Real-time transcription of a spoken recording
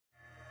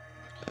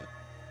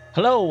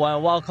Hello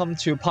and welcome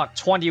to part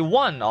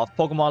 21 of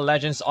Pokemon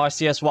Legends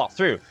Arceus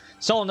walkthrough.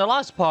 So in the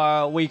last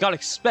part, we got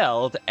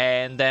expelled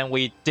and then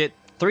we did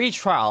 3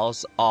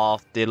 trials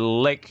of the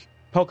lake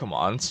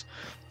Pokemons.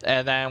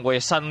 And then we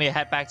suddenly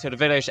head back to the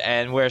village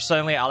and we're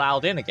suddenly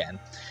allowed in again.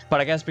 But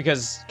I guess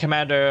because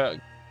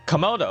Commander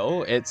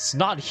Komado, it's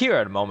not here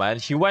at the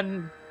moment. He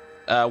went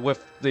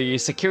with the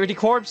security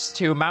corps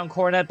to Mount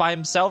Coronet by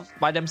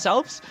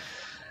themselves.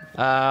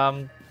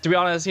 To be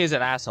honest, he's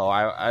an asshole.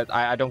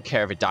 I don't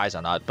care if he dies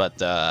or not,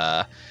 but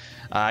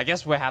I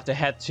guess we have to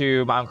head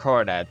to Mount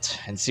Coronet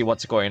and see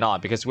what's going on,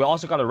 because we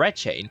also got a red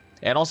chain,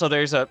 and also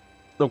there's a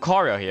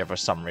Lucario here for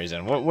some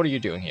reason. What are you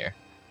doing here?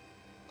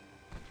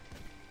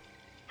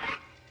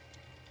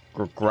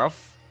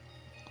 Gruff?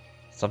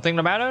 Something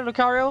the matter,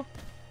 Lucario?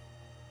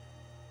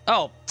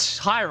 Oh,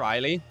 hi,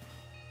 Riley.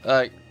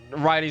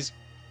 Riley's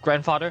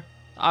grandfather.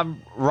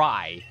 I'm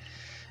Rai.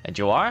 And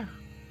you are?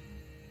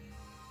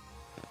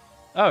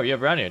 Oh, you're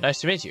brand new. Nice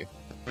to meet you.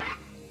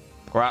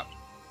 Crap.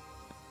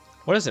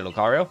 What is it,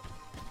 Lucario?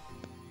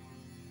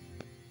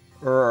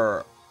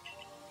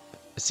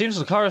 It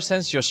seems Lucario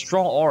sensed your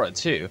strong aura,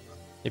 too.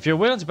 If you're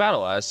willing to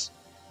battle us,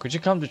 could you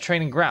come to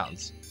training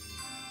grounds?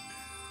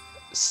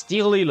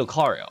 Steely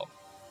Lucario.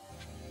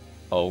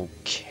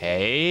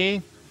 Okay.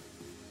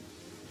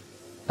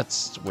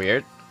 That's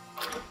weird.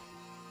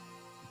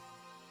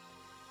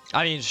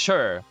 I mean,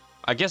 sure.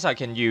 I guess I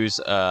can use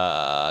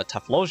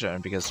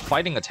Typhlosion because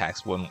fighting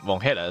attacks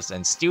won't hit us,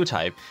 and Steel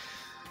type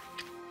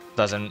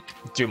doesn't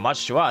do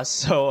much to us.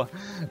 So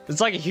it's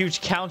like a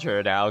huge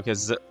counter now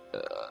because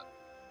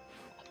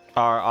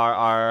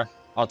our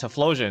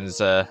Typhlosion is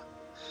a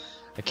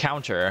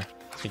counter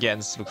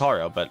against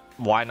Lucario. But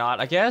why not?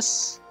 I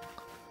guess.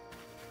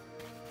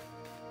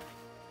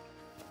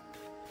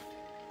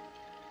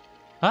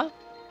 Huh?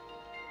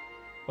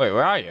 Wait,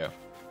 where are you?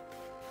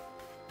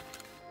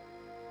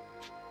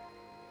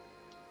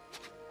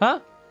 Huh?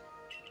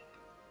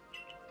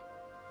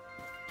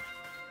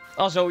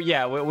 Also,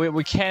 yeah,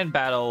 we can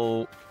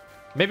battle.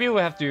 Maybe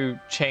we have to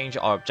change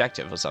our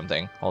objective or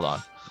something. Hold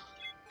on.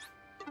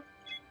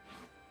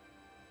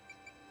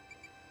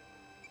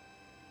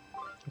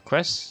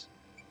 Quest?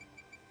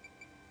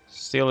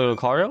 Steal a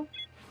Lucario?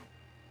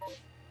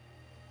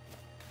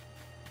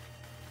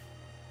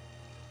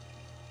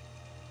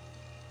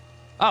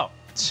 Oh,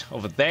 it's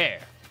over there.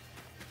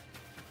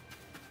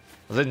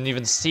 I didn't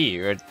even see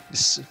you.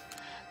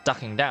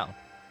 Ducking down.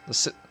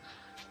 That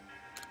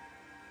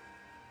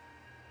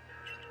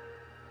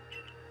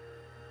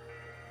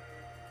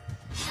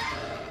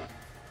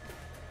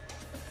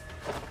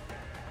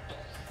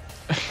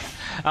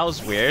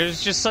was weird. It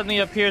just suddenly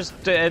appears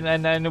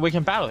and then we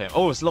can battle him.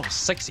 Oh, it's level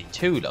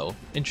 62 though.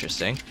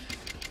 Interesting.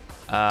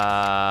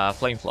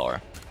 Flamethrower.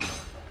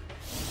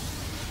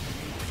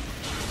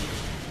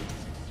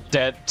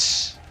 Dead.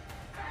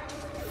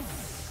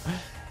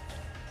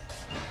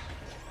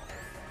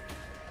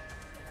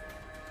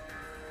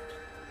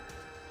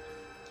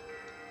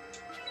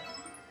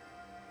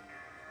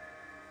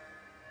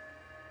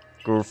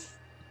 Goof.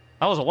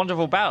 That was a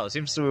wonderful battle. It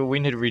seems we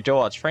need to redo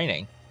our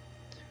training.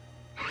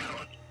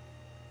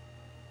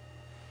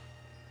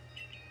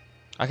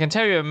 I can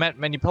tell you have met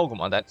many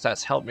Pokemon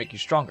that's helped make you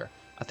stronger.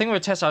 I think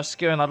we'll test our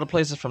skill in other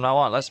places from now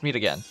on. Let's meet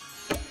again.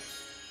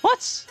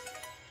 What?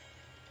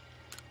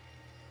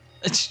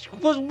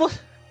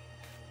 What?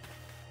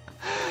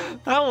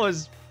 That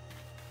was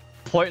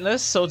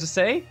pointless, so to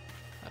say.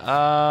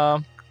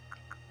 Alright,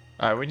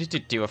 we need to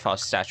deal with our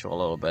statue a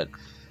little bit.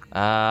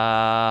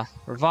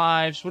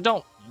 Revives. We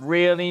don't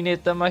really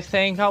need them, I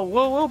think. Oh,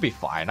 we'll be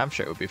fine. I'm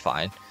sure we'll be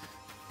fine.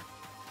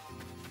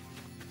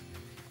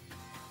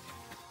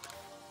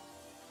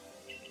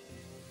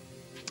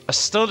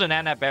 Still the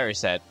Nanette Berry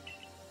set.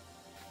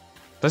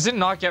 Does it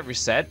not get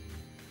reset?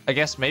 I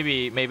guess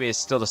maybe it's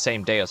still the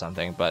same day or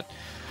something. But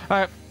all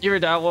right, you're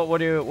down. What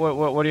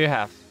do you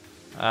have?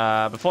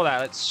 Before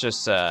that, let's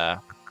just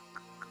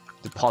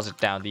deposit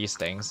down these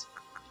things.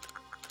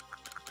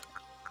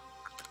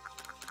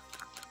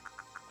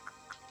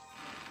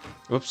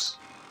 Oops.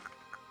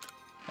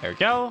 There we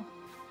go.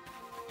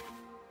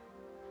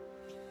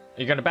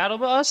 Are you gonna battle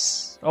with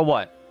us? Or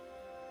what?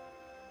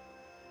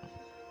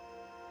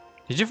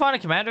 Did you find a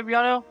commander,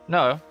 Biano?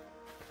 No.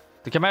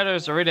 The commander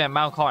is already at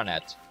Mount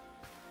Coronet.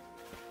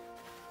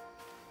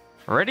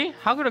 Already?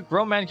 How could a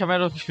grown man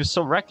commander be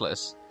so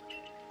reckless?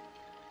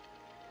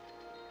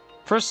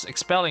 First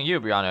expelling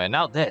you, Biano, and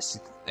now this.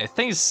 I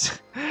think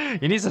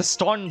he needs a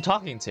Storm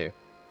talking to.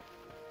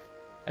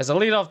 As a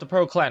leader of the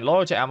Pearl Clan,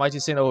 loyal to Mighty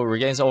Sinnoh who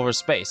regains over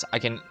space, I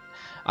can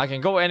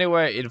go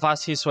anywhere in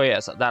vast Hisui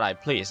as that I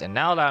please, and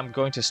now that I'm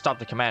going to stop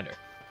the commander.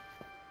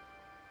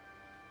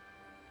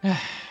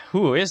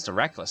 Who is the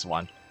reckless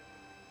one?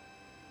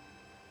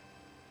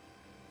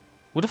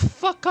 Who the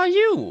fuck are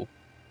you?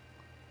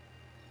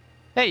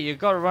 Hey, you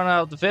gotta run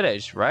out of the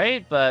village,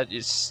 right? But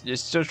you're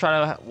still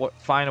trying to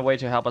find a way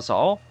to help us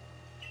all?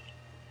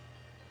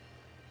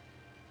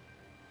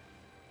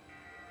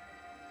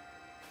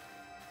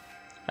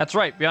 That's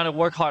right, we want to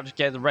work hard to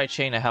get the right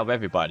chain and help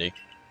everybody.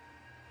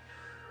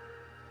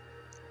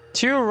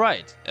 Too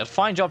right. A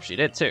fine job she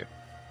did too.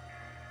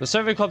 The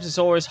survey club is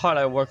always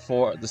highlight work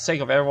for the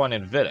sake of everyone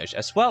in the village,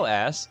 as well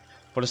as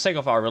for the sake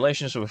of our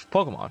relationship with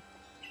Pokemon.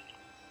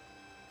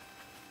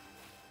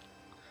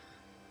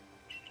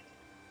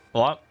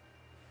 What?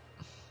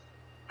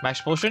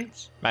 Max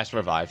potions? Max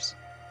revives.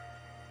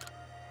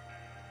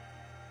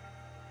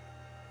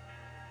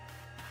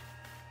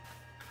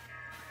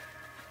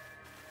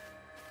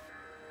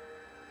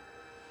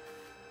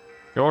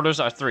 Your orders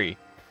are 3.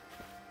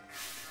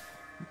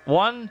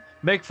 1.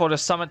 Make for the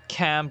summit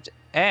camp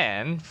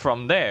and,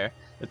 from there,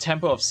 the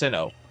Temple of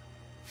Sinnoh.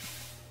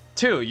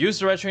 2. Use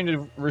the red train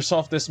to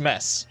resolve this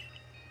mess.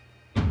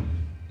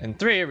 And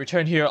 3.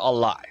 Return here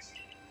alive.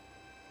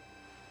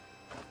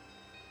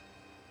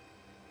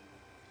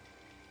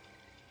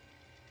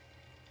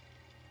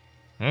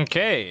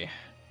 Okay.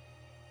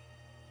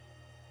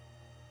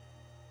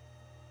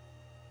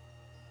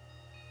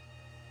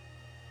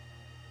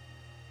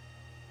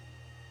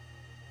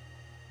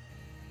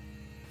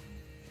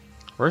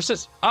 Where's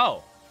this?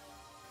 Oh.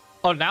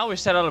 Oh, now we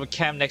set up a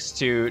camp next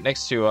to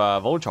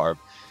Voltorb.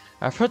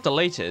 I've heard the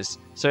latest,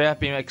 so you have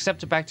been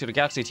accepted back to the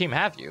Galaxy team,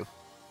 have you?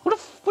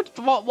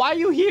 Why are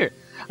you here?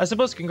 I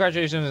suppose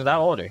congratulations in that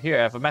order.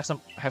 Here,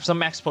 have some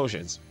max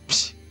potions.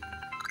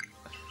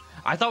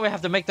 I thought we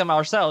have to make them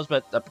ourselves,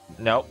 but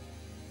no.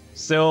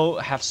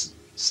 Still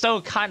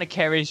kind of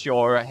carries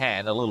your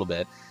hand a little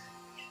bit.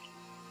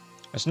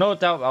 There's no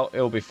doubt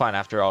it'll be fun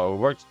after all. We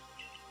worked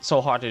so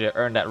hard to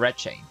earn that red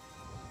chain.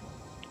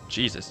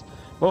 Jesus.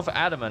 Both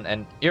Adamant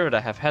and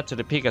Irida have head to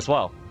the peak as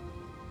well.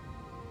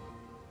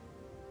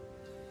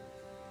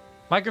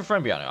 My good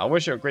friend Biano, I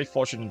wish you a great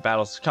fortune in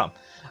battles to come.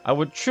 I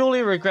would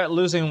truly regret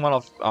losing one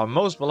of our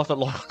most beloved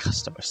loyal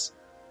customers.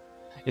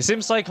 It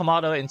seems like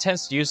Komado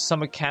intends to use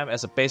summer camp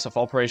as a base of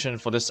operation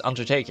for this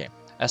undertaking.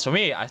 As for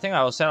me, I think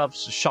I will set up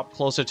shop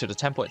closer to the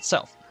temple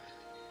itself.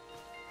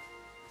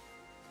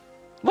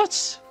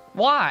 What?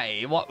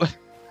 Why? What?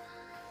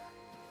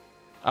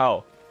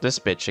 Oh, this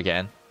bitch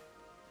again.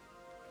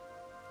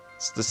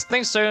 This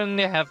thing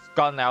certainly have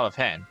gotten out of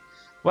hand.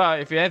 Well,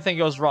 if anything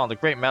goes wrong, the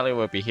Great Melee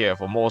will be here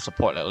for more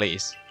support at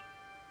least.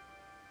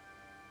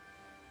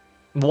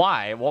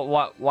 Why?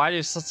 Why do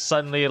you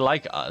suddenly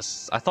like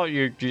us? I thought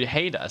you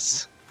hate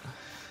us.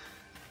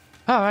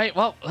 Alright,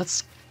 well,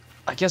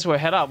 I guess we'll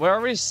head up. We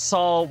already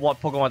saw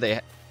what Pokemon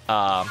it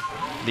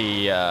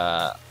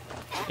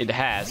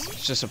has.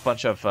 It's just a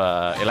bunch of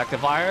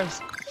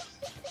Electivires.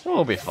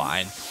 We'll be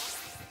fine.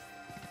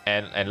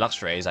 And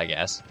Luxrays, I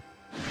guess.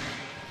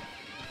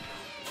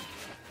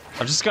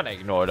 I'm just gonna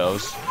ignore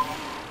those.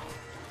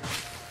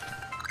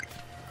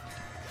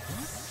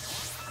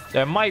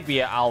 There might be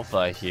an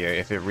alpha here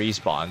if it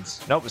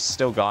respawns. Nope, it's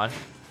still gone.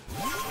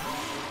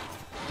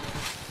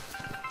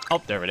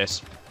 Oh, there it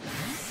is.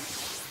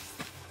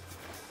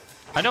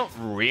 I don't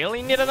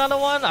really need another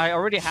one. I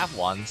already have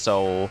one,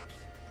 so...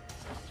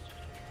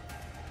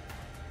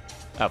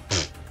 Oh,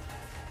 pfft.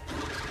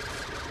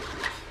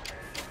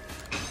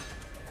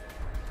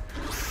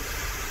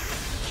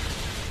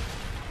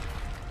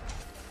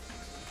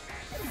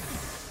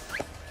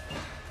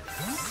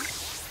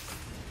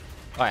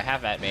 Alright,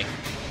 have at me.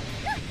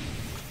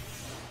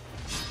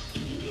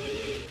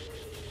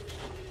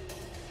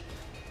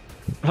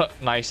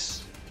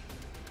 Nice.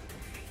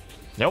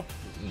 Nope,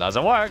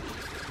 doesn't work.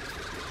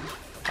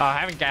 Oh,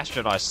 having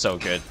Gastronaut is so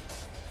good.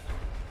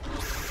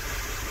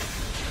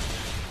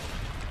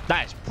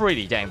 That is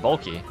pretty dang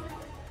bulky.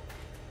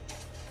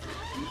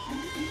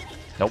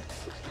 Nope.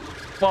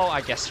 Well,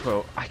 I guess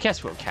we'll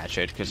catch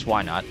it, because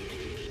why not?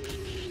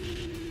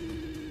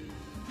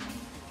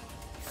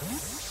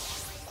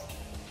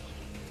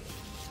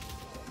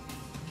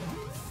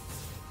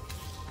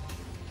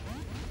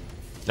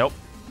 Nope.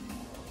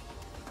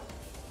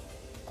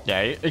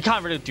 Yeah, it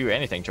can't really do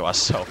anything to us,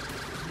 so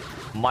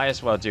might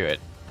as well do it.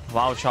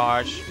 Wild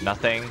charge,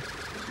 nothing.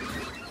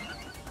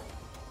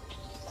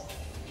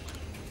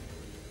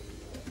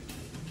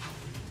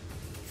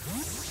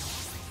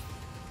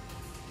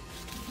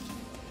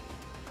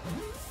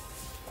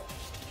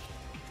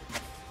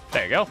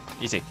 There you go,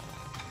 easy.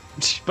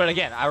 But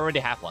again, I already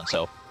have one,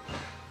 so.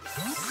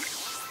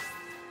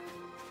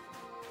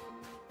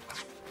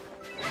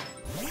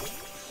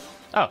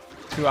 Oh,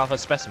 2 alpha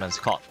specimens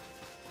caught.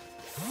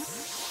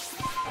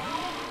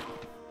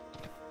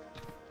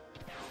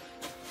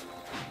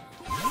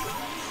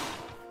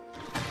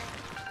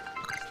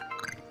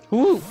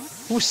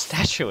 Whose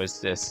statue is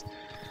this?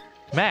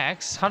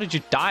 Max, how did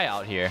you die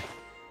out here?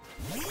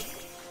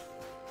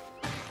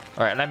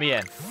 Alright, let me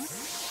in.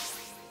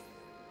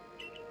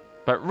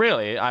 But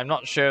really, I'm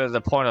not sure the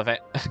point of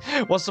it.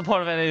 What's the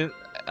point of any?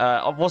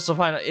 What's the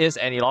point is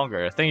any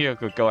longer? I think you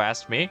could go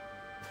ask me.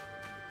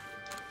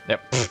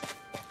 Yep.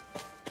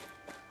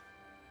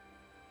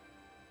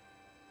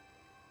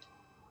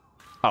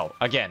 Oh,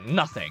 again,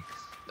 nothing.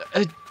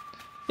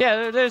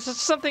 Yeah, there's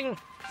something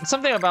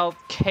about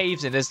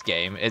caves in this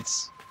game.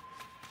 It's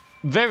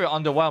very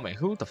underwhelming.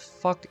 Who the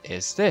fuck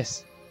is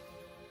this?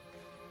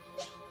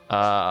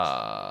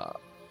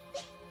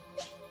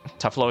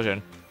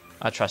 Typhlosion.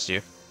 I trust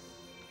you.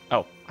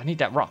 Oh, I need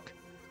that rock.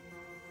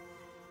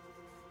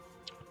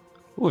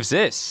 Who is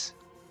this?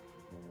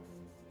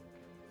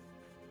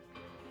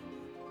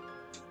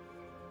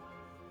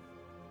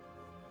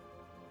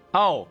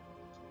 Oh,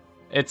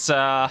 it's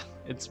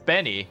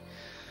Benny.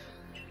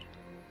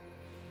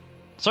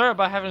 Sorry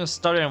about having to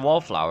stutter in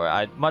Wallflower.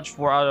 I'd much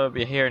rather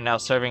be here now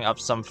serving up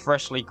some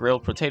freshly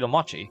grilled potato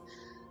mochi.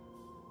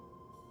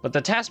 But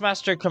the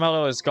taskmaster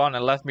Komado is gone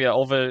and left me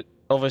to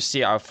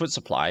oversee our food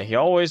supply. He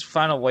always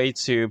found a way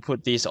to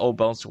put these old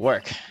bones to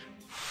work.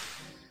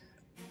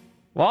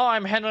 While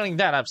I'm handling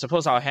that, I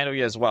suppose I'll handle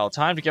you as well.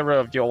 Time to get rid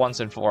of you once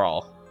and for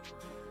all.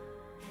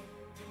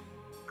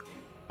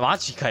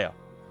 Machikayo.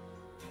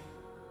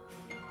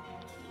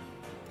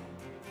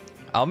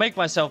 I'll make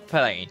myself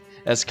plain.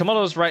 As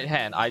Komado's right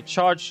hand, I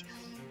charge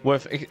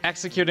with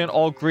executing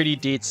all greedy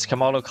deeds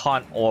Komado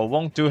can't or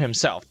won't do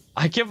himself.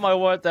 I give my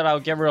word that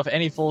I'll get rid of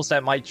any fools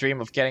that might dream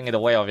of getting in the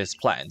way of his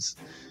plans.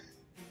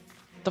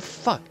 The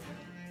fuck?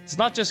 It's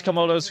not just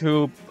Komado's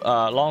who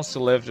longs to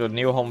live in a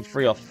new home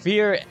free of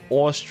fear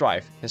or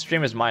strife. His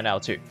dream is mine now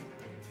too.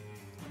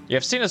 You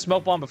have seen a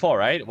smoke bomb before,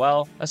 right?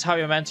 Well, that's how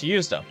you're meant to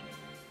use them.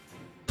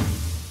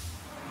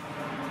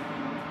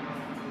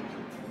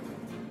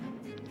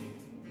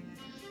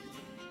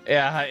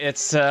 Yeah,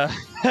 it's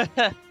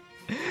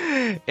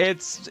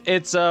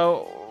it's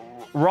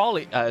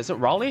Raleigh. Is it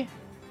Raleigh?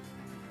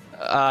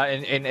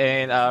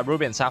 In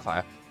Ruby and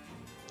Sapphire.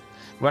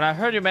 When I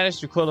heard you managed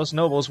to kill those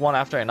nobles one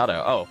after another,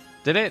 oh,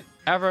 did it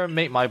ever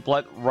make my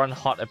blood run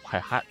hot at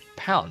my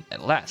pound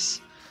at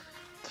last?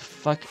 The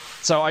fuck.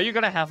 So are you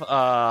gonna have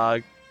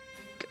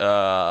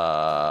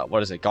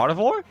what is it,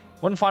 Gardevoir?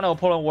 One final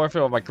opponent worthy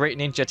of my great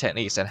ninja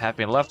techniques and have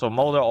been left with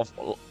Molder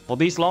for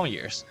these long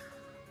years.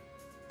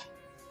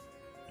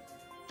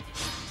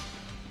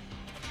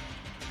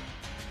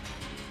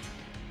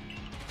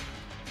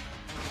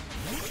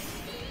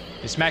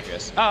 It's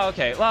Macros. Oh,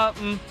 okay. Well,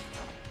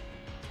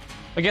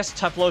 I guess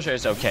Typhlosia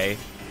is okay.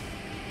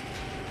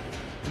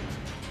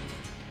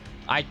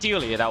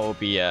 Ideally, that would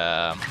be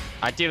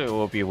ideally it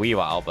would be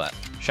Weavile, but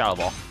Shadow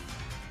Ball.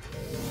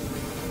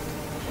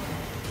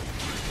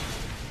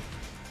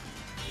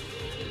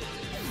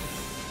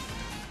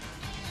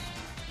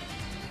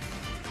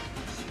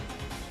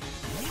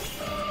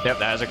 Yep,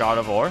 that is a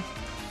Gardevoir.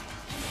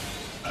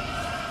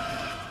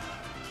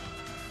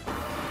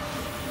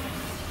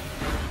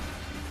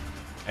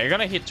 Are you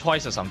gonna hit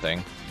twice or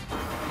something?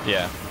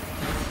 Yeah.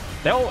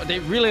 They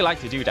really like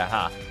to do that,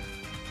 huh?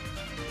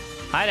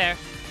 Hi there.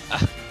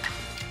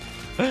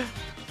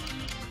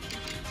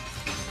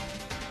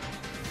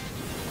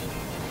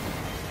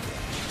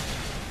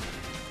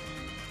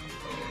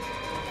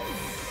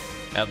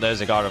 Yep,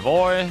 there's a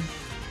Gardevoir.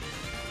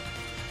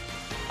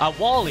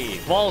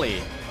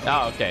 Wally.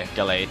 Oh, okay,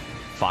 Gallade.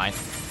 Fine.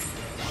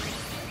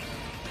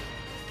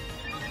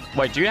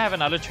 Wait, do you have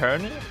another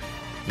turn?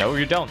 No,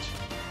 you don't.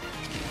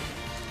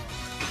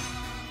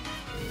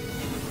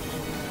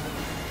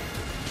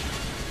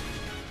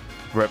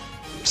 Rip.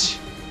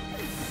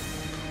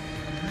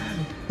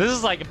 This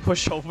is like a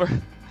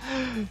pushover.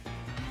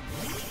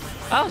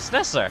 Oh,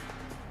 Snessler.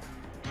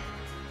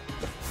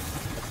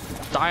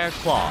 Dire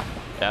Claw.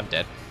 Yeah, I'm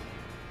dead.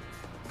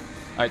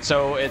 Alright,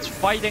 so it's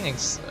fighting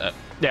and...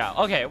 yeah,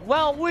 okay.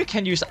 Well, we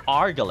can use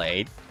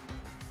Argalade.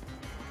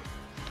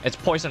 It's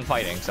poison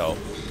fighting, so...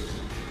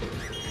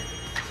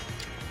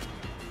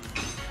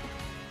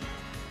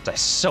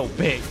 That's so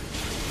big.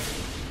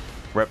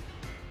 Rip.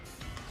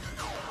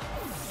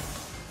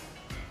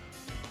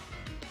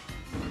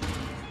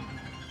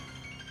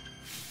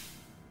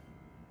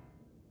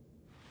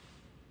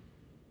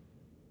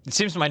 It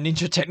seems my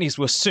ninja techniques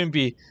will soon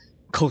be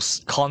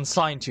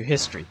consigned to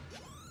history.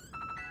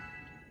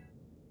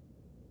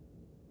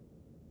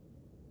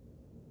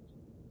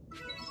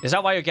 Is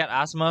that why you get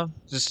asthma?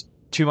 Just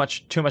too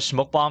much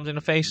smoke bombs in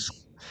the face?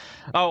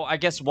 Oh, I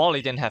guess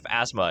Wally didn't have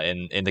asthma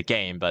in the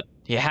game, but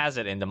he has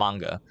it in the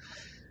manga.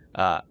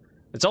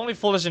 It's only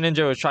foolish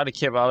ninja who try to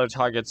keep other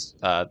targets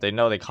they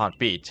know they can't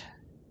beat.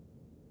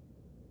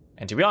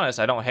 And to be honest,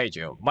 I don't hate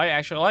you. Might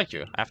actually like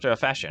you, after a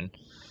fashion.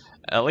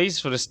 At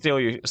least for the skill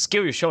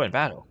you show in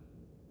battle.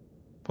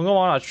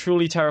 Pokemon are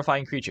truly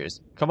terrifying creatures.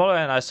 Komado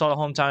and I saw the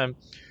hometown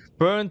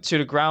burned to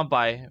the ground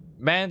by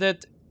mad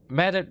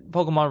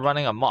Pokemon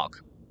running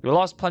amok. We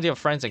lost plenty of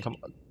friends and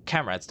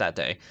comrades that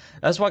day.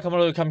 That's why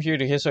Komado come here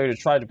to history to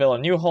try to build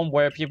a new home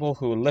where people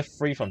who live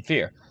free from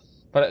fear.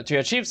 But to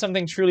achieve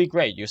something truly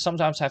great, you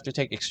sometimes have to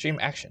take extreme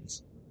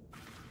actions.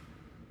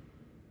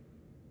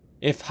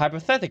 If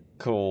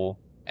hypothetical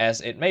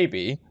as it may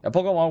be, a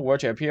Pokemon were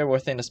to appear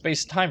within a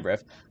space-time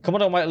rift,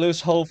 Komado might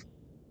lose hold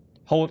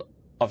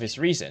of his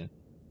reason.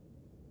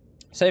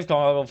 Save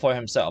Komado for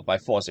himself by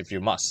force if you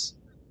must.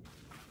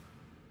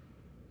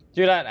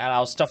 Do that and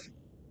I'll stuff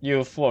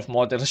you full of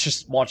more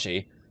delicious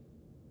mochi.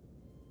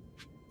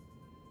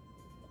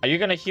 Are you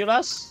gonna heal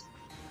us?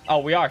 Oh,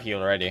 we are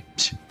healed already.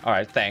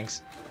 Alright,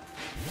 thanks.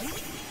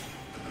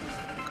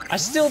 I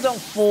still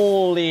don't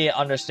fully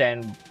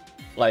understand,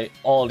 like,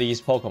 all these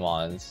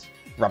Pokemons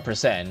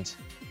represent.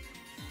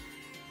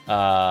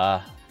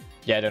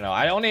 Yeah, I don't know.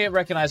 I only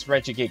recognize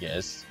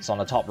Regigigas. It's on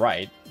the top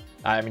right.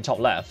 I mean, top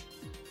left.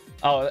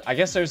 Oh, I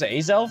guess there's an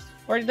Azelf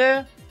right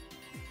there?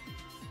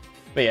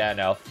 But yeah,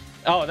 no.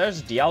 Oh,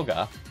 there's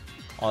Dialga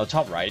on the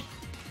top right.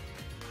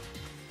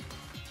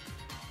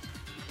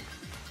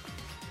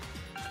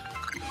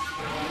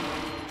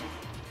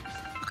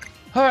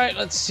 Alright,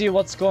 let's see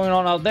what's going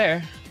on out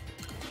there.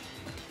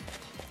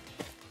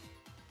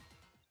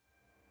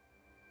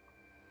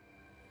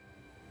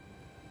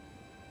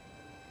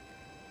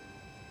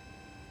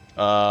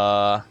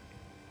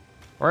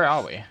 Where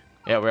are we?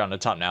 Yeah, we're on the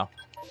top now.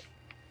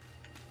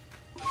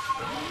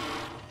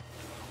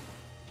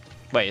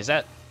 Wait, is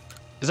that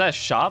a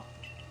shop?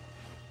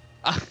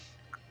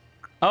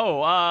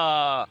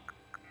 Oh,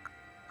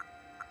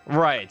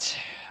 right.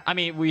 I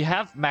mean, we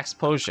have max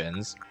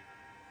potions.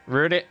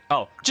 Really?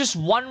 Oh, just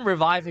one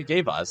revive he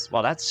gave us.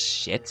 Well, that's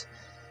shit.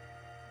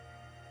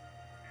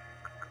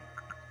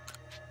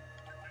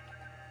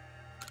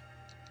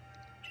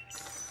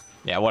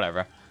 Yeah,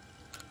 whatever.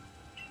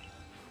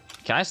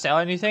 Can I sell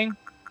anything?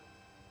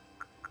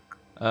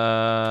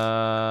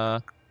 Oh,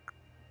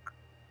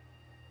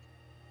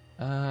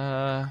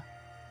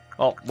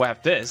 we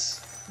have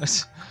this.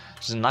 Just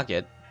a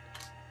nugget.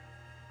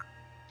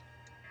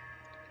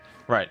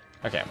 Right.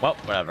 Okay. Well,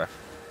 whatever.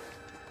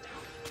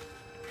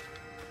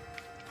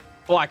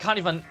 Oh, I can't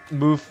even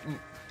move.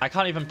 I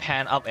can't even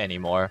pan up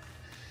anymore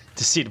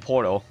to see the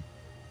portal.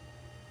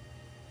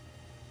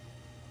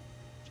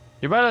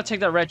 You better take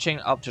that red chain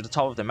up to the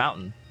top of the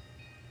mountain.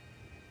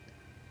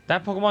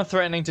 That Pokemon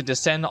threatening to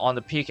descend on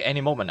the peak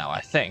any moment now,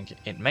 I think.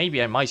 It may be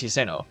a mighty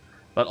Sinnoh.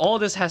 But all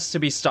this has to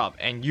be stopped,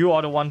 and you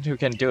are the one who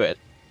can do it.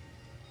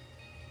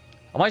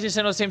 A mighty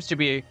Sinnoh seems to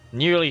be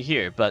nearly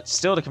here, but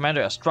still the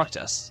commander has struck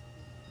us.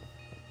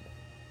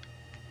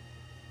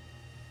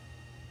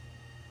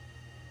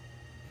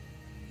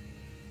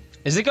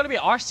 Is it gonna be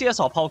Arceus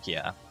or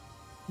Palkia?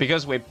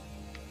 Because we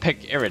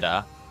pick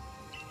Irida.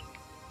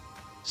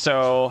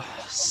 So,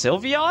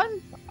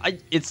 Sylveon?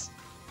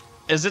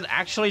 Is it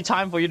actually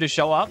time for you to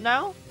show up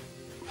now?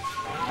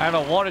 I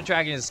don't know, Water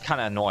Dragon is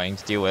kind of annoying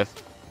to deal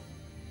with.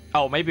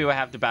 Oh, maybe we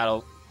have to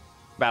battle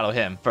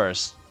him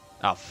first.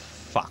 Oh,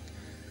 fuck.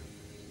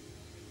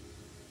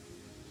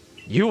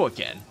 You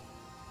again.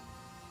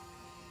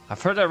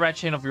 I've heard that red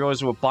chain of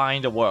yours will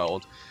bind the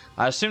world.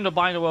 I assume to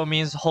bind the world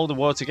means hold the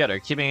world together,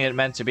 keeping it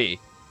meant to be.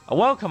 A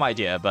welcome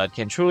idea, but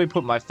can truly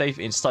put my faith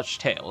in such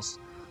tales.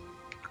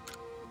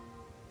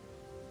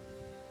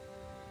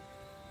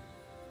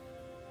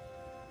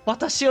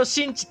 Watashi o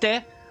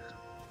shinjite.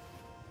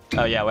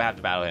 Oh yeah, we have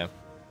to battle him.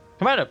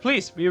 Commander,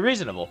 please, be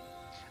reasonable.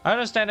 I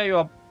understand that you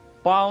are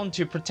bound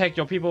to protect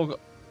your people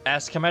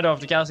as commander of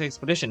the Galaxy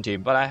Expedition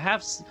Team, but I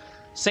have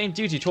same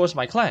duty towards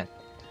my clan.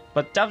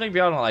 But doubting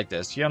beyond like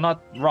this, you're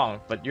not wrong,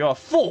 but you're a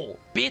fool,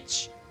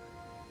 bitch!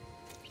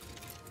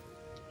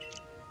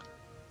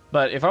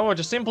 But if I were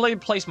to simply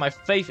place my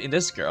faith in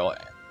this girl,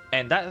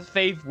 and that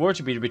faith were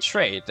to be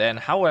betrayed, then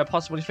how would I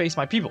possibly face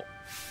my people?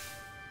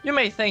 You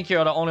may think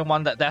you're the only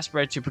one that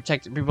desperate to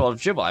protect the people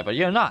of Jubilee, but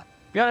you're not.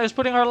 Fiona is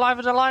putting her life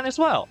on the line as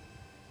well.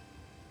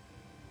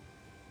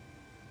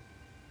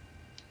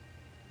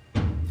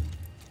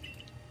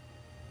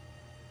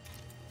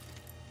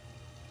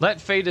 Let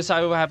fate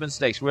decide what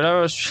happens next.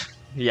 Whatever.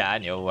 Yeah, I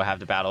knew we'll have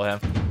to battle him.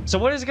 So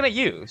what is it gonna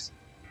use?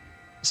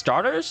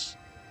 Starters?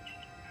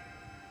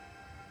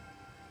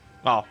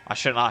 Oh, I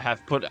should not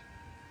have put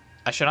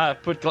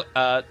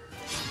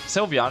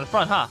Sylveon in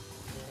front, huh?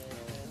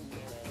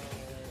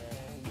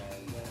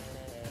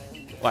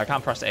 Well, I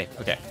can't press A.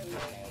 Okay.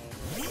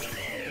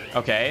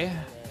 Okay.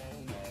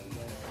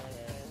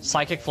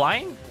 Psychic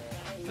flying?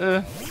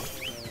 Yeah,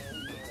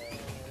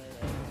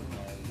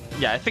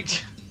 I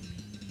think...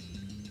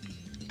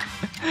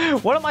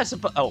 What am I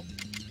supposed... Oh.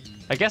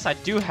 I guess I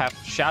do have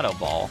Shadow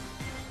Ball.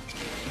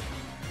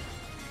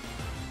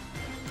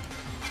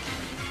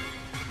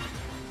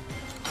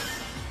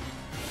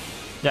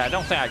 Yeah, I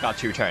don't think I got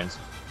 2 turns.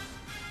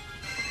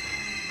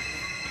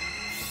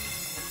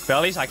 But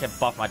at least I can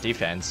buff my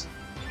defense.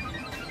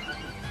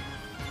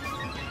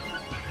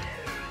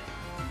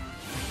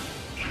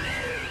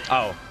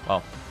 Oh,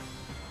 well.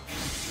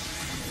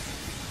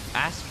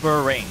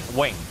 Aspirine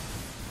Wing.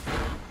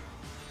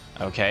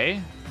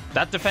 Okay.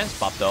 That defense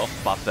buff though.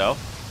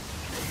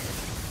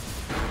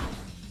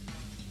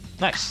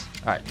 Nice.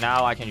 Alright,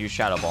 now I can use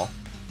Shadow Ball.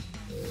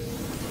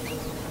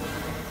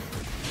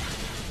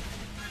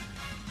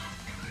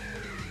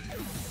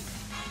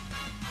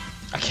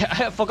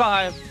 I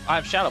forgot I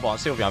have Shadow Ball on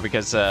Sylveon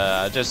because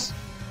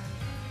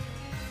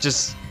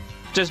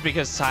just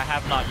because I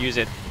have not used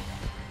it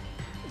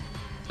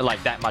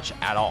like that much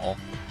at all.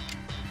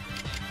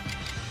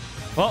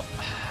 Well,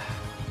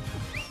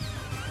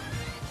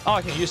 oh,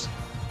 I can use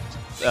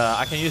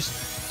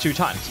 2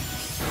 times.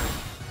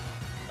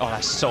 Oh,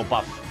 that's so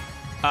buff.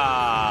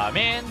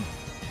 Man.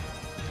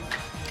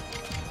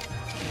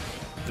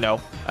 No.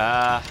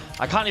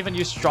 I can't even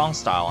use Strong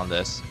Style on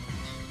this.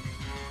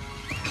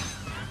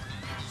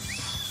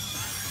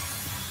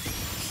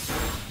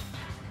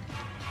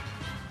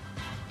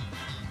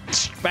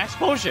 Max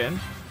Potion?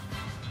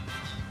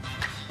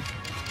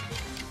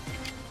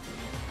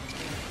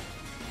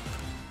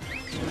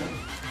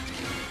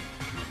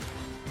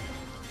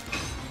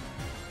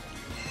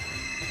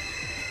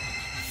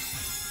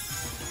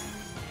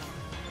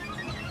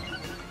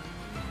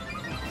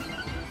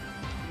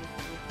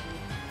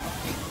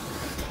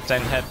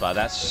 Same headbutt.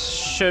 That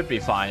should be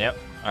fine. Yep.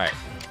 All right.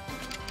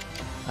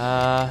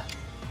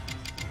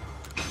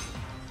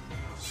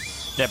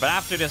 Yeah, but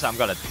after this, I'm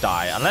gonna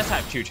die unless I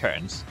have 2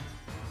 turns.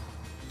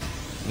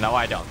 No,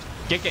 I don't.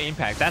 Giga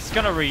Impact. That's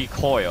gonna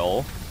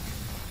recoil.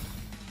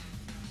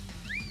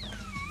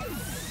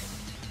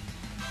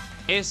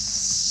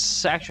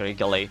 It's actually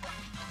Gilly.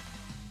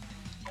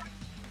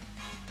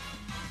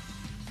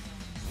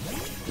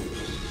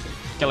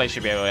 Gilly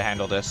should be able to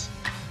handle this.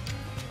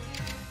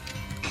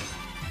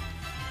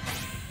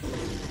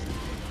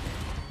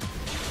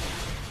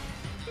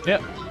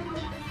 Yep.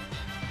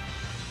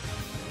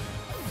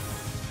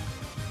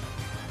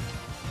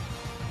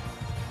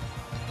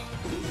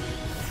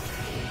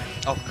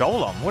 Oh,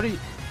 Golem, what are you...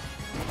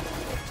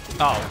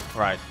 Oh,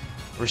 right.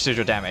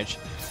 Residual damage.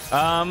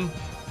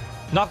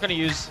 Not gonna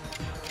use...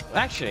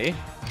 Actually,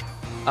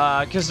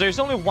 because there's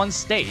only one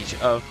stage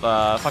of,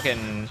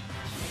 fucking...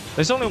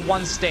 There's only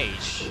one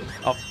stage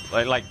of,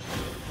 like,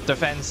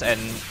 defense and,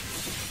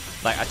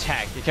 like,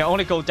 attack. You can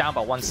only go down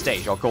by one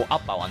stage or go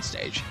up by one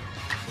stage.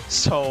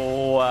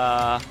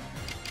 So,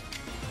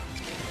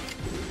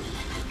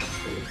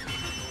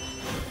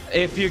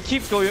 if you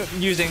keep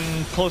using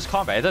close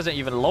combat, it doesn't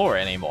even lower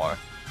anymore.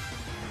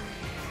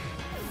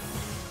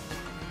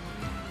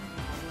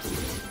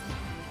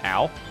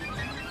 Ow.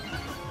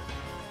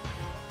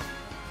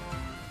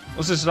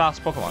 What's this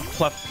last Pokemon?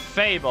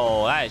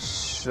 Clefable. That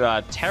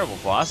is terrible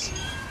for us.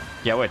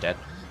 Yeah, we're dead.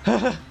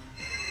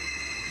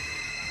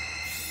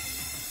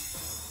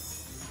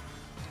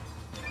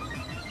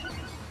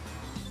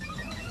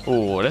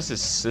 Ooh, this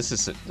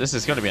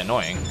is gonna be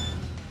annoying.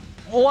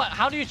 What?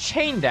 How do you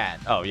chain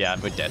that? Oh yeah,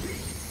 we're dead.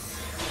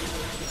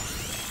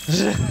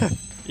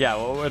 Yeah,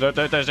 well,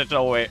 there's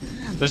no way.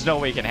 There's no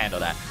way you can handle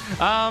that.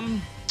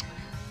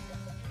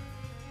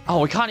 Oh,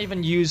 we can't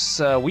even use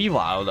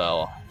Weavile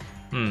though.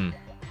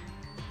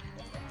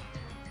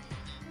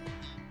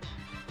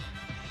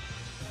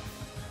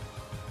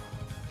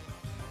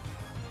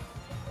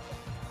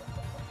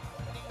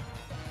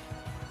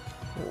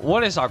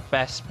 What is our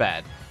best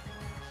bet?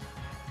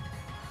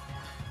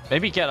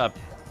 Maybe get a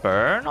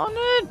burn on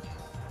it?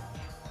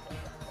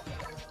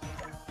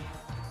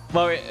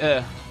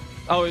 Well,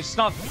 oh, it's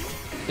not...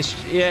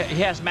 yeah,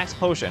 he has max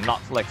potion,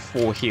 not like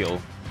full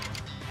heal.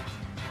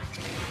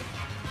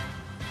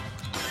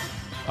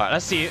 Alright,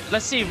 let's see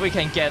if we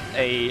can get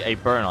a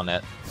burn on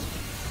it.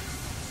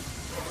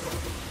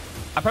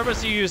 I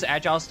purposely use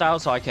agile style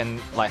so I can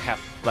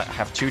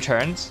have 2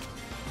 turns.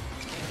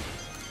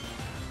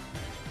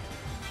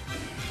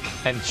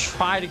 And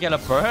try to get a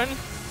burn.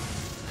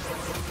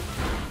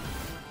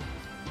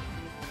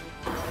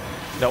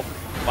 Nope.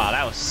 Wow,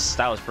 that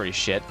was pretty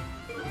shit.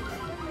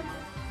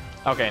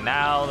 Okay,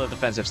 now the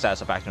defensive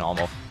stats are back to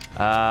normal.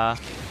 Can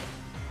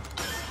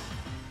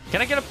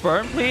I get a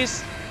burn,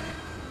 please?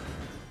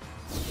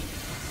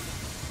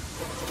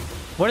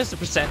 What is the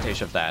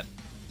percentage of that?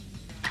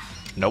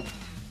 Nope.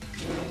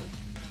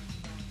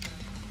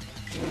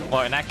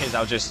 Well, in that case,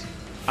 I'll just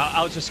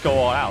go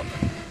all out.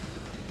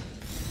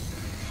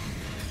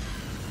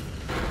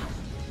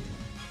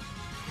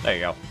 There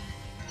you go.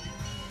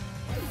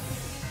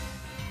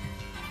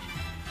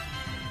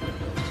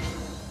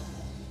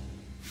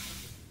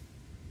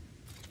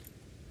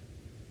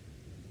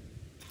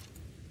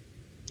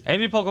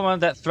 Any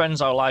Pokemon that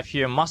threatens our life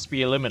here must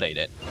be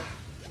eliminated.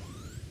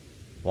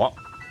 What?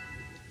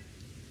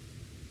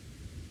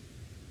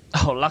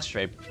 Oh,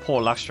 Luxray.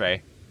 Poor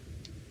Luxray.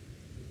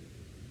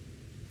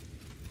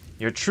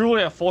 You're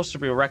truly a force to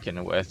be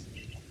reckoned with.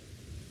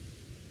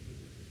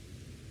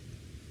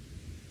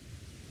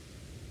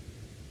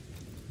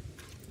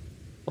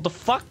 What the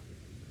fuck?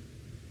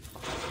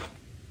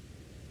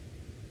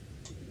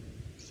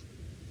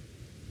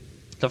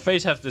 The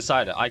fates have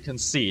decided. I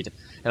concede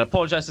and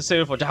apologize to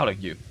Sarah for doubting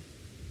you.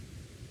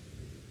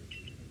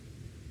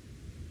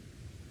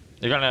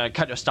 You're gonna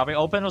cut your stomach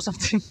open or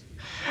something?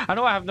 I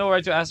know I have no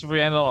right to ask for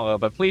you any longer,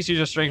 but please use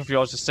your strength of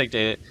yours to stake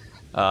the,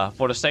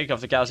 for the sake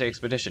of the Galaxy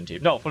Expedition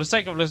Team. No, for the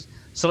sake of the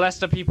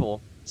Celestica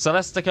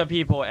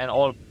people, and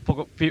all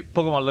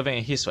Pokemon living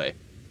in Hisui.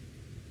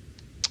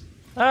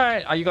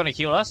 Alright, are you gonna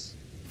heal us?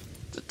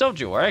 Don't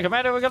you worry,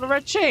 Commander, we got a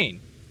red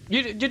chain.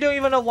 You don't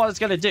even know what it's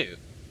gonna do.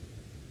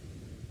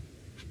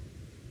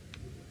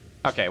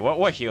 Okay,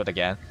 we're healed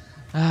again.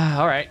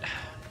 Alright.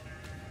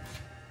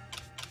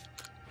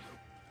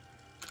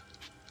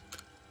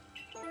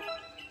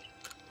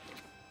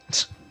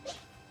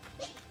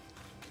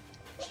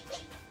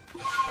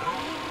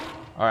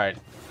 Alright.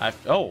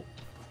 Oh.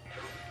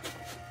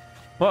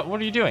 What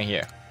are you doing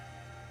here?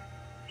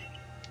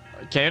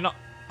 Can you not?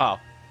 Oh.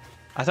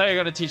 I thought you were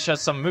gonna teach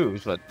us some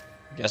moves, but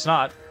guess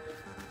not.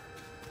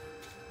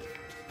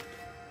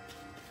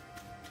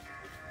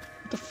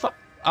 What the fuck?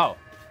 Oh.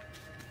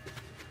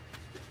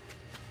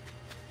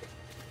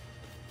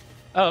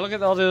 Oh, look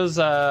at all those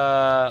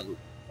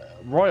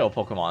royal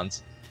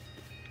Pokemons.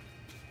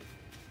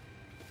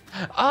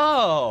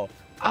 Oh,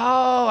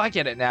 I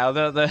get it now.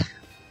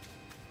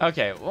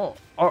 Okay, well,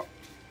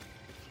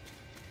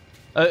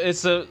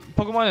 it's the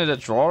Pokemon in the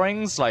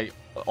drawings, like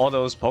all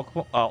those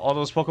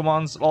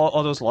Pokemons,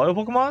 all those loyal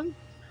Pokemon.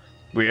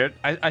 Weird.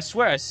 I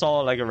swear I saw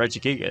like a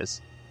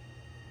Regigigas.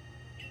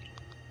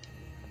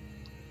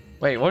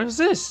 Wait, what is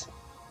this?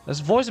 There's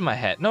a voice in my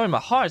head. No, in my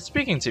heart,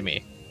 speaking to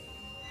me.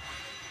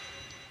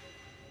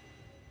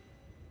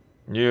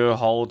 You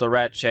hold the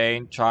red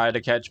chain, try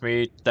to catch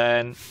me,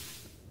 then...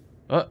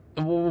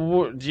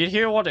 did you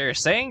hear what they're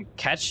saying?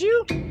 Catch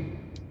you?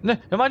 No,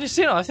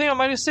 Magicino, I think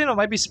Magicino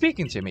might be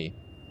speaking to me.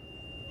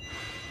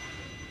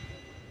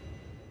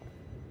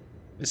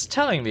 It's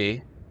telling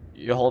me,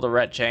 you hold the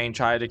red chain,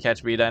 try to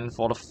catch me, then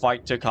for the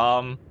fight to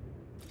come.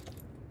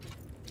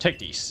 Take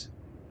these.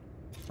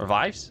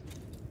 Revives?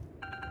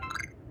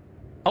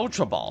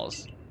 Ultra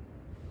Balls.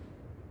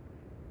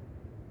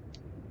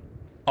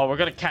 Oh, we're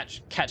gonna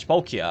catch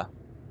Palkia.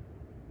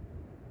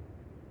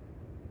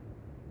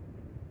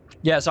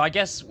 Yeah, so I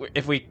guess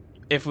if we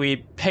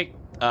pick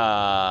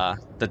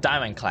the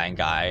Diamond Clan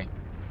guy,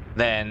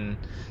 then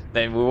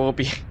we will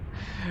be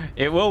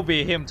it will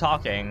be him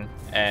talking,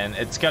 and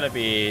it's gonna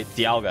be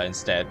Dialga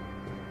instead.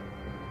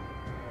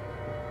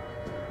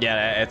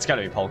 Yeah, it's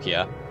gonna be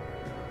Palkia.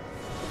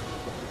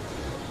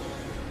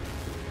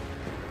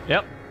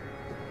 Yep.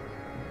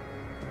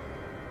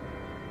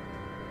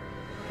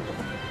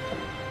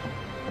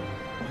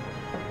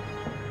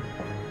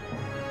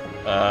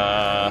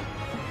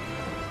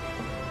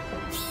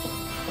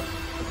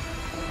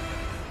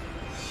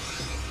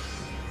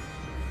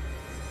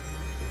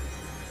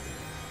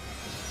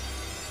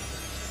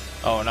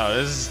 Oh no,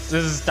 this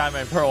is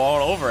Diamond and Pearl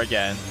all over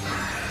again.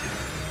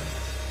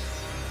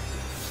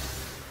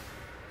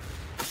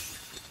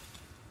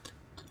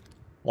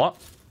 What?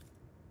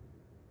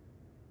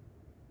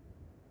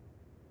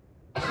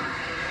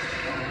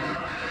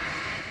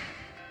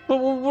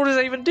 What does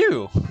it even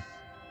do?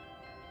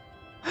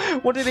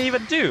 What did it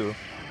even do?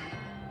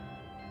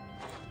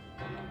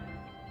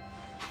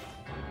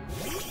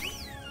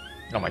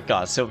 Oh my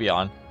god,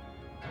 Sylveon.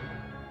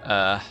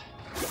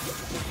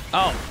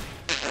 Oh.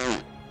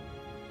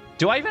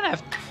 Do I even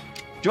have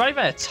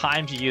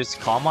time to use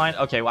Calm Mind?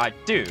 Okay, well I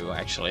do,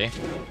 actually.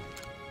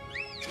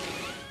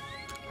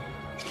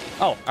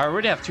 Oh, I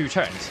already have 2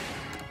 turns.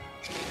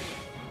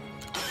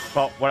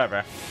 Well,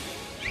 whatever.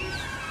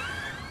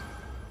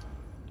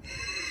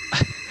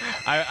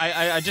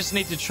 I just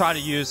need to try to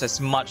use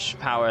as much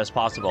power as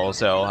possible,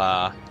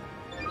 so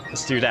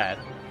let's do that.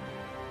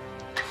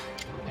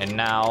 And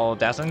now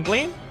Dazzling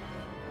Gleam?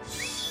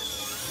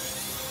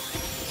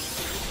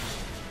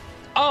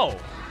 Oh!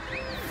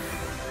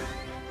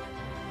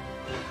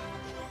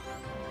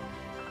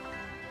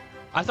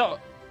 I thought...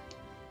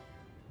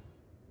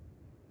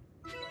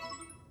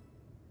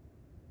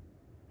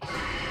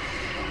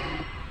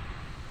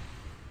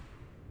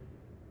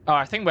 Oh,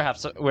 I think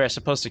we're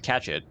supposed to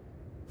catch it.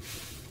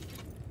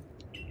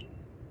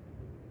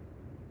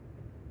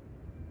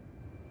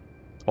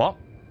 What?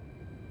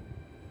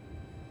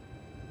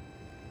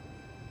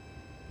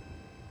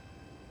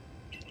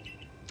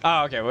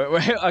 Oh, okay.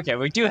 Okay,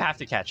 we do have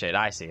to catch it.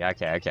 I see.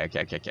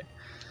 Okay.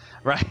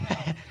 Right.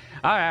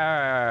 All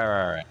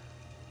right.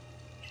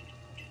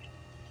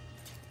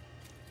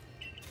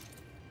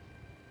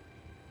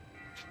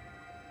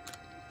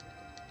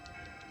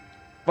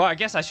 Well, I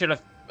guess I should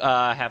have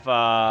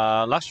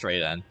Luxray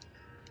then.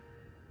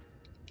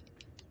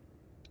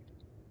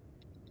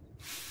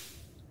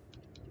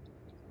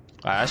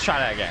 Alright, let's try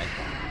that again.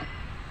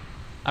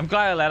 I'm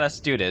glad I let us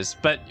do this,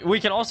 but we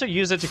can also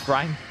use it to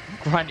grind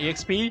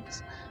EXP,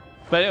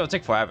 but it'll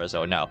take forever,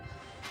 so no.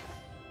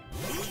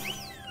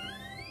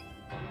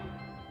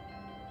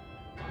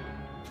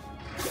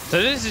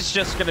 So this is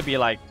just gonna be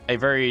like a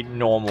very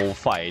normal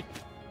fight.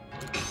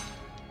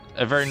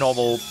 A very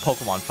normal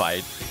Pokemon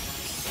fight.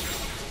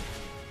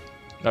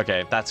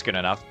 Okay, that's good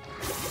enough.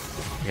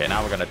 Okay,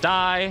 now we're gonna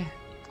die,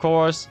 of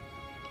course.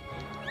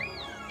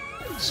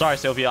 Sorry,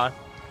 Sylveon.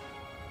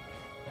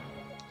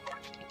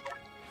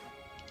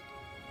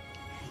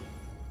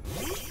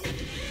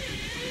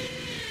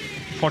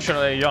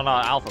 Fortunately, you're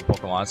not Alpha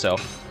Pokemon, so...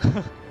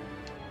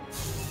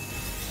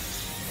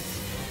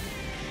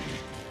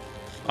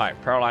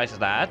 Alright, paralyze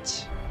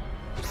that.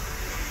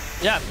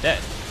 Yeah, I'm dead.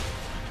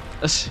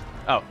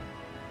 Oh,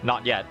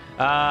 not yet.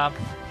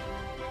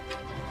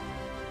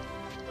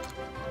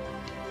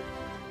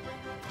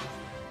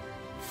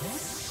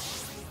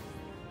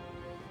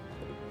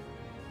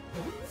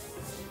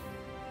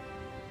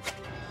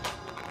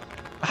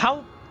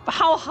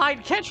 How high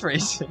catch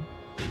rate?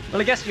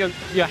 Well, I guess you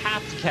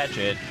have to catch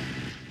it.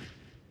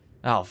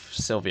 Oh,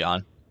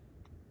 Sylveon.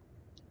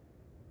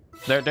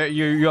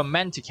 You're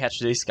meant to catch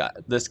this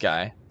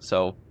guy.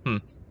 So,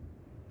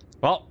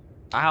 Well,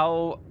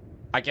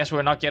 I guess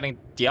we're not getting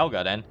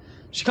Dialga then.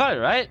 She caught it,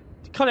 right?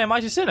 Caught it,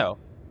 Mighty Sinnoh.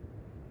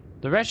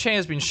 The red chain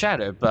has been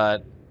shattered,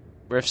 but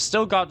we've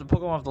still got the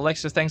Pokemon of the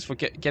Elixir. Thanks for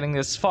getting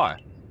this far.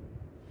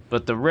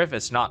 But the Rift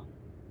is not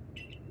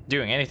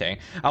doing anything.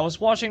 I was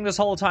watching this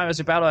whole time as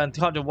you battle and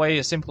cut away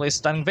a simply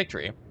stunning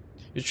victory.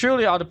 You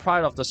truly are the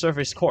pride of the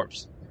Surface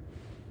Corps.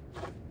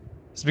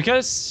 It's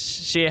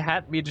because she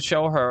had me to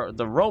show her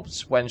the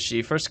ropes when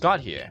she first got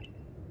here.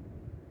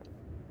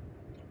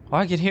 Oh,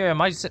 I can hear a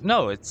mighty...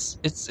 No,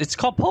 it's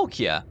called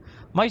Palkia.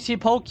 Mighty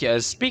Palkia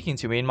is speaking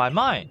to me in my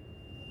mind.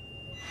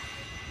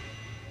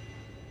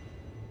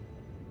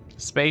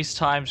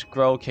 Space-times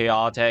grow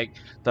chaotic.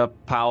 The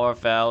power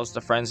fails.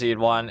 The frenzied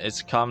one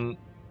is come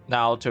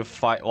now to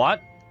fight.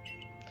 What?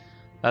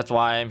 That's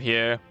why I'm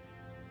here.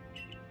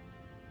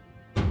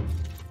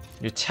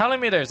 You're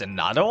telling me there's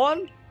another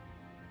one?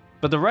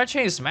 But the red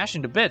chain is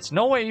smashing to bits.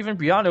 No way even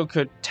Beyond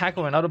could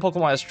tackle another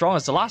Pokemon as strong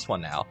as the last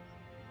one now.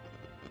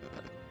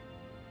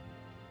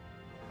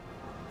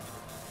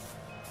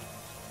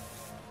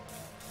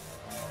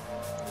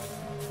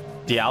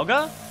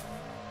 Dialga?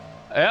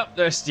 Yep,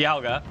 there's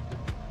Dialga.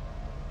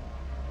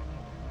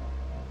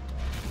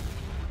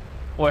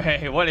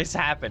 Wait, what is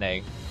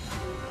happening?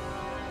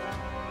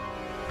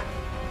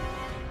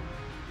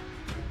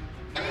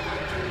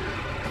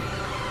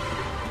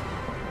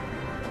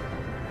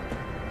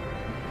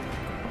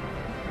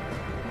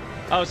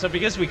 Oh, so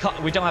because we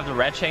don't have the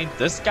red chain,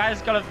 this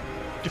guy's gonna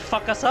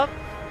fuck us up?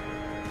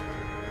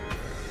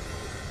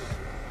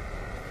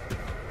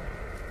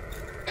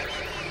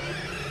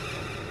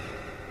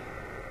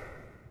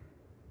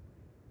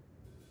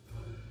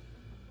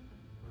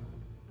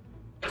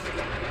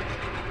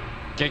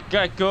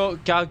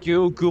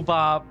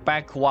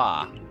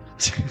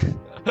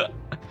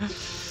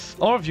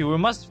 All of you, we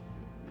must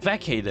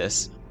vacate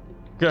this.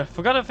 Good,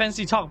 forgot a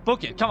fancy talk.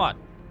 Book it, come on.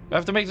 We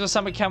have to make the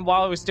summer camp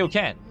while we still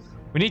can.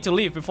 We need to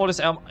leave before this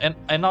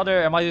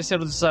another MIT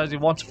decides they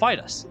want to fight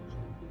us.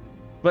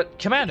 But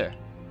Commander,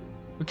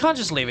 we can't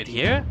just leave it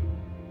here.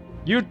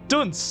 You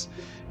dunce,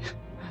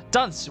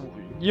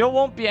 you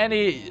won't be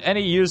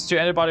any use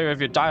to anybody if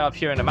you die up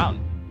here in the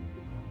mountain.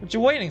 What you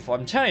waiting for?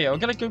 I'm telling you, we're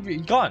gonna be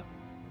gone.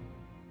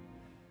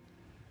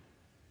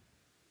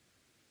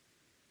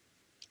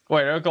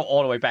 Wait, I'll go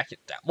all the way back.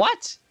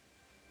 What?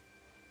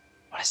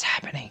 What is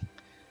happening?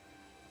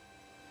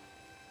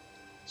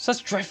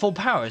 Such dreadful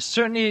powers,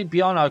 certainly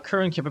beyond our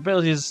current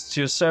capabilities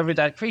to serve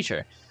that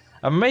creature.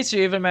 I'm amazed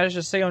you even managed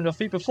to stay on your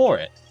feet before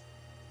it.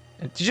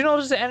 Did you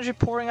notice the energy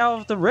pouring out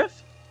of the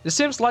rift? It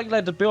seems likely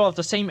that the build of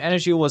the same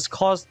energy was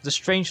caused the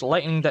strange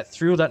lightning that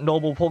threw that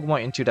noble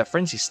Pokemon into that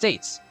frenzied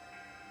states.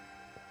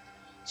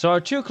 So our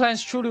two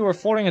clans truly were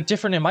following a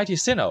different and mighty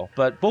Sinnoh,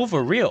 but both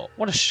were real.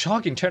 What a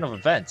shocking turn of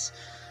events.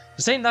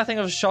 To say nothing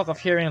of the shock of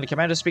hearing the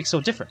commander speak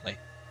so differently.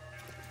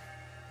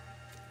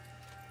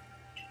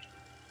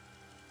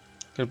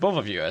 Because both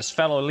of you, as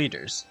fellow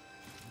leaders.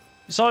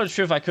 You saw the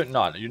truth I could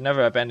not. You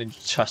never abandoned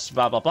trust,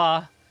 blah blah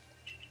blah.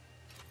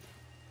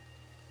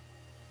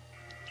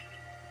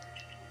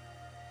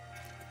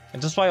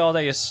 And despite all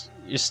that,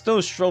 you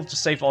still strove to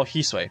save all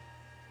Hisui.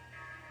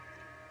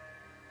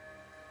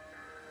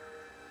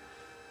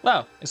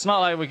 Well, it's not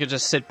like we could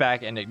just sit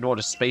back and ignore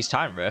the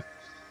space-time rift.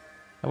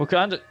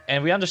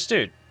 And we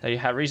understood that you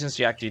had reasons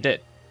you actually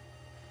did.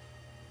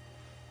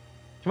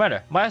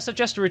 Commander, might I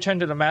suggest to return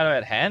to the matter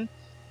at hand?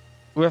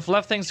 We have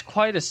left things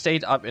quite a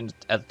state up at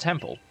the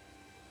temple.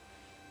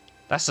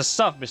 That's the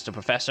stuff, Mr.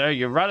 Professor.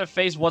 You'd rather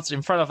face what's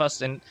in front of us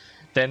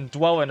than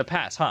dwell in the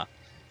past, huh?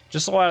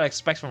 Just what I'd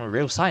expect from a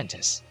real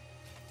scientist.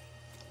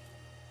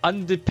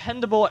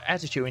 Undependable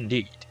attitude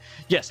indeed.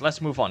 Yes, let's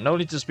move on. No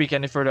need to speak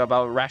any further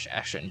about rash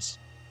actions.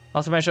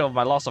 Not to mention of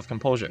my loss of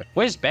composure.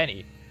 Where's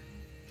Benny?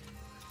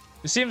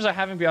 It seems like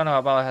having Beyond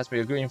about has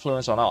been a good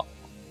influence on all.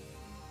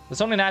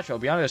 It's only natural.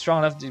 Beyond is strong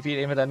enough to defeat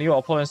even the new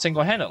opponent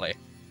single-handedly.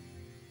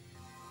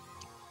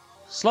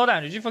 Slow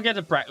down, did you forget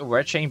the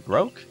red chain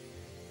broke?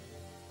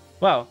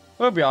 Well,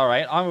 we'll be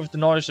alright. Armed with the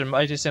knowledge that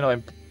Mighty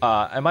Sinnoh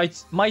and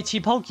Mighty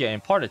Palkia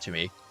imparted to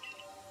me.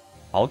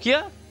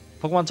 Palkia?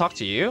 Pokemon talk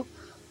to you?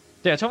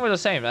 Yeah, it told me the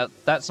same.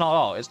 That's not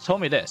all. It's told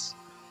me this.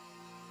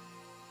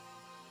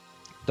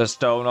 The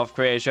Stone of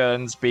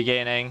Creation's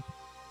beginning.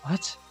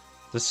 What?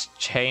 The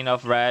Chain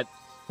of Red.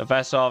 The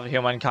vessel of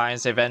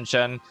humankind's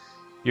invention.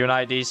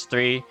 Unite these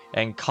three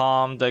and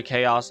calm the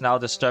chaos now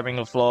disturbing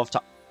the flow of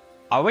time.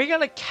 Are we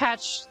gonna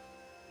catch...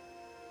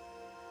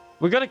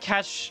 We're gonna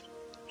catch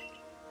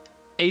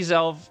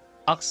Azelf,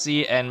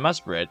 Uxie, and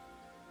Musprit.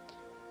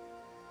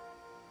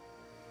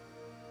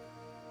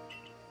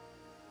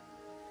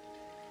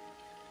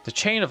 The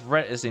Chain of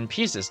Red is in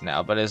pieces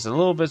now, but as a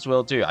little bit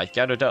will do. I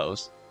gather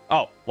those.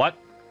 Oh, what?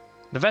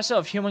 The vessel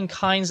of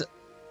humankind's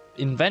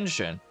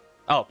invention.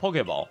 Oh,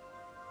 Pokeball.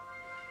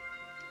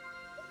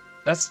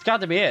 That's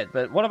got to be it,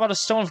 but what about the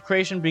Stone of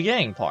Creation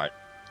beginning part?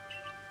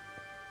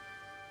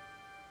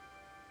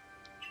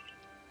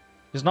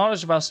 His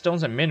knowledge about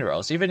stones and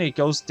minerals, even he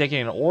goes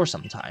digging in ore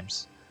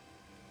sometimes.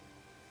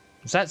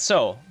 Is that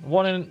so?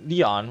 One in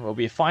Leon will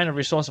be a fine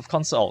resource of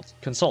consult.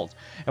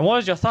 And what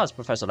is your thoughts,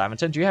 Professor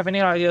Lamington? Do you have any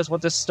ideas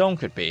what this stone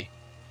could be?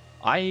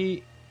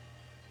 I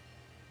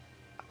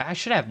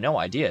should have no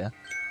idea.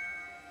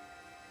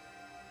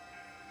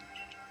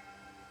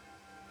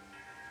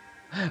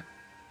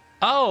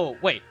 Oh,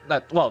 wait.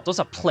 Well, those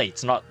are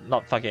plates, not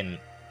fucking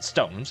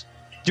stones.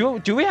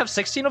 Do we have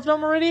 16 of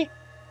them already?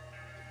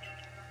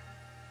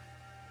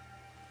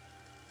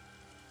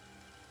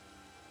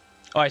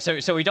 Alright,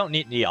 so we don't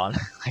need neon,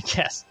 I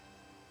guess.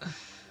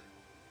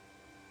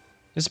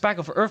 This back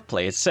of Earth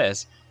plate, it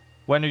says,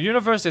 when the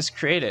universe is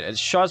created, its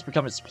shards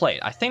become its plate.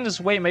 I think this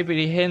way may be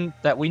the hint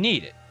that we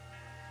need it.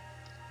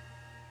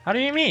 How do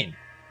you mean?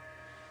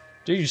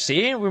 Do you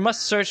see? We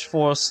must search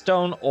for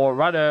stone, or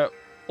rather,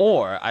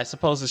 ore, I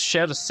suppose, to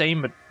share the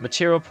same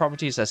material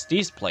properties as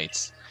these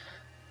plates.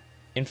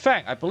 In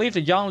fact, I believe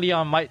the young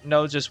Leon might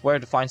know just where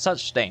to find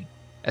such thing,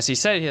 as he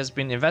said he has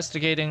been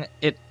investigating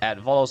it at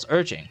Volo's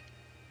urging.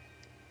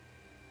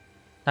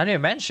 Now that you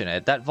mention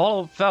it, that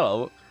Volo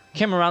fellow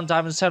came around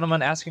Diamond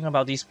Settlement asking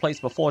about these plates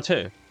before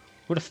too.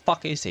 Who the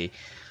fuck is he?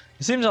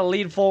 He seems a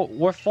lead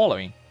worth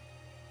following.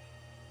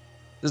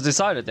 It's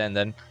decided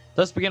then.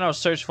 Let's begin our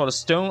search for the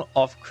Stone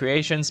of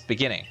Creation's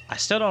beginning. I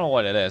still don't know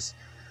what it is.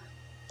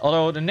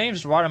 Although the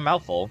name's rather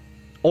mouthful.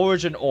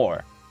 Origin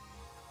Ore.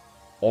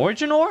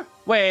 Origin Ore?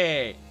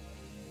 Wait.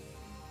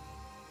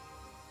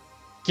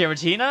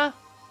 Giratina?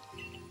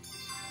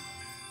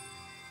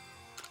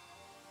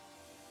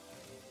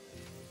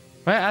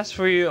 May I ask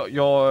for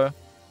your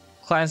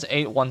clan's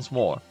aid once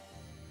more?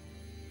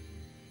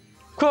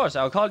 Of course,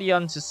 I'll call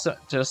Leon to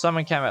the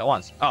summon camp at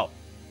once. Oh,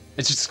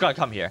 it's just gotta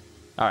come here.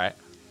 Alright.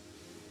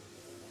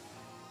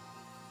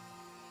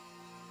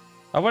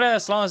 I waited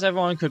as long as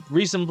everyone could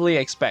reasonably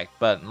expect,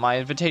 but my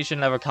invitation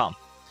never come.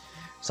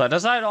 So I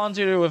decided on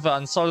to do with an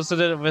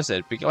unsolicited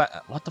visit.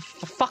 What the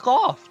fuck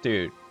off,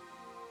 dude?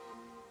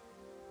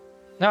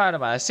 No,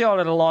 Adam, I see all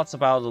the lots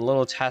about the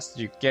little tasks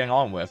you're getting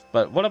on with,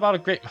 but what about a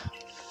great...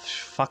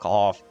 Fuck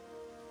off.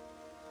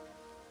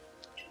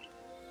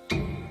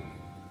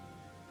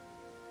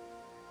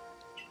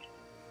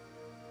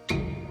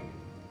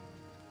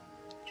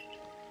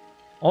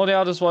 All the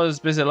others was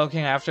busy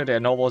looking after their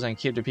nobles and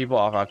keep the people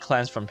of our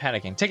clans from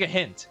panicking. Take a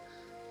hint.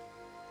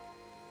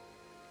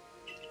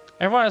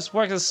 Everyone has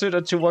worked as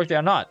suited to work they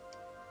are not.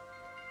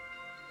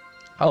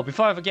 Oh,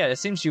 before I forget, it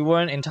seems you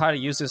weren't entirely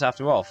useless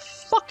after all.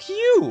 Fuck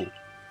you!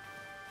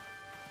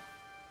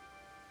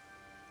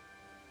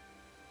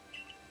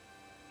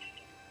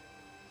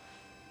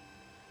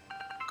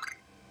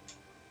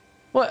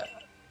 What?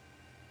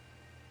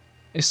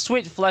 A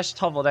sweet flesh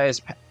tubble that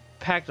is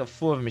packed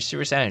full of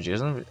mysterious energy,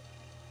 isn't it?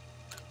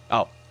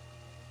 Oh.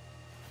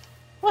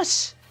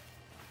 What?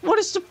 What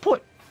is the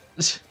point?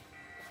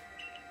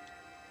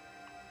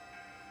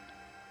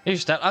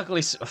 Eesh, that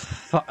ugly...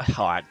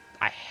 Oh,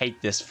 I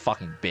hate this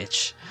fucking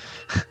bitch.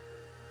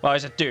 Well,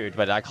 he's a dude,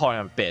 but I call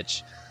him a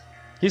bitch.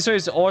 He saw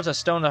his ores are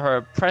stone to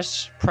her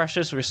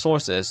precious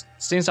resources.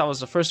 Since I was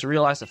the first to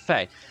realize the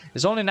fact,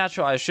 it's only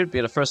natural I should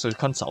be the first to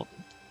consult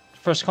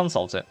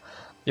it.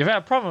 If you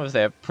have a problem with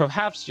it,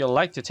 perhaps you'll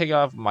like to take it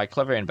off my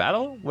clever in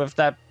battle with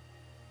that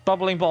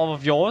bubbling ball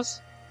of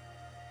yours?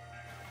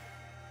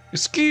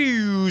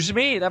 Excuse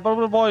me, that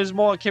bubble boy is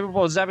more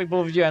capable of zapping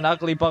both of you and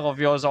ugly bug of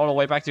yours all the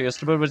way back to your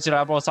stupid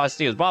size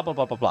steals, blah blah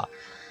blah blah blah.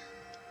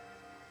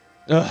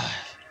 Ugh.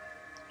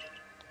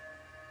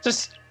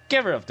 Just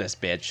get rid of this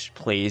bitch,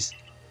 please.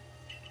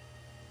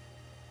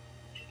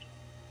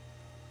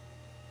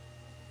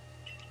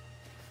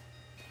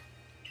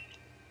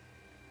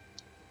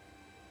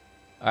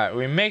 Alright,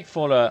 we make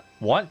for the...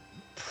 What?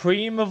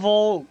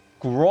 Primeval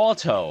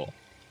Grotto.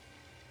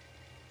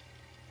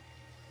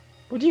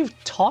 What are you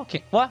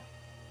talking? What?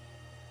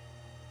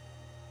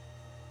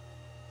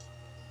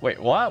 Wait,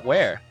 what?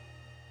 Where?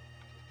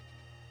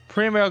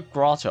 Primeval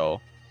Grotto.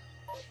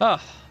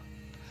 Oh.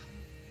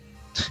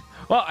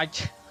 Well,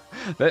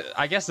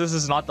 I guess this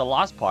is not the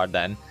last part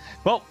then.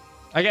 Well,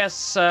 I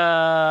guess,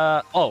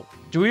 oh,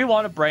 do we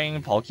want to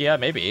bring Palkia?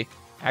 Maybe.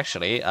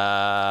 Actually,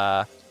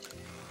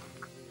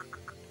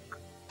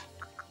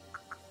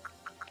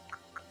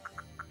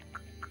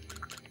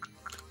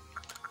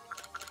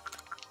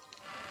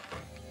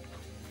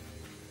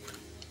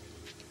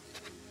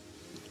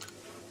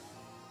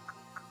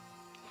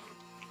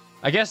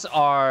 I guess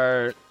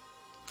our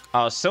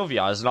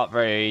Sylveon is not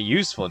very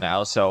useful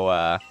now,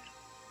 so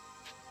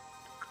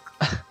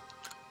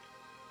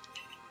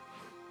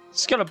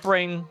just gonna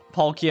bring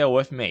Palkia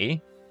with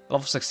me.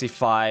 Level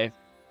 65.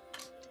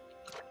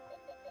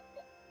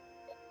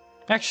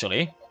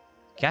 Actually,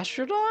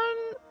 Gastrodon?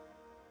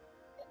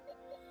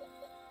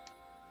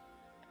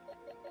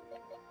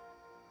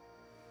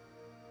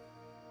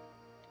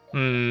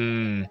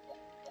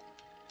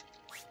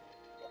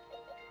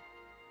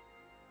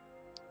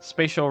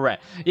 Spatial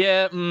Rat.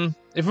 Yeah,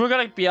 if we're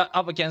gonna be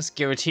up against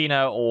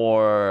Giratina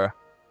or...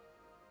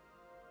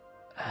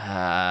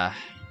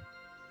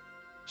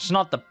 it's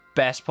not the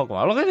best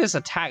Pokemon. Look at this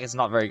attack, it's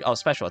not very... Oh,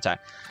 special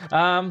attack.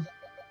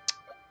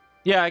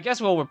 Yeah, I guess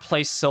we'll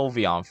replace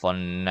Sylveon for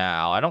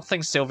now. I don't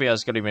think Sylveon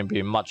is gonna even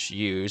be much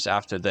use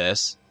after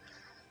this.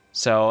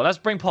 So let's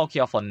bring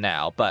Palkia for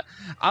now. But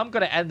I'm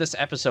gonna end this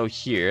episode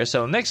here.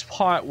 So next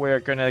part,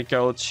 we're gonna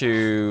go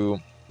to...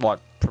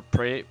 What?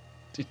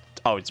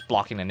 Oh, it's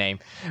blocking the name.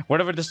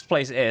 Whatever this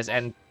place is,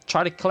 and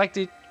try to collect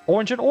the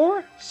Origin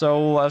Ore.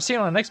 So, see you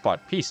on the next part.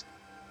 Peace.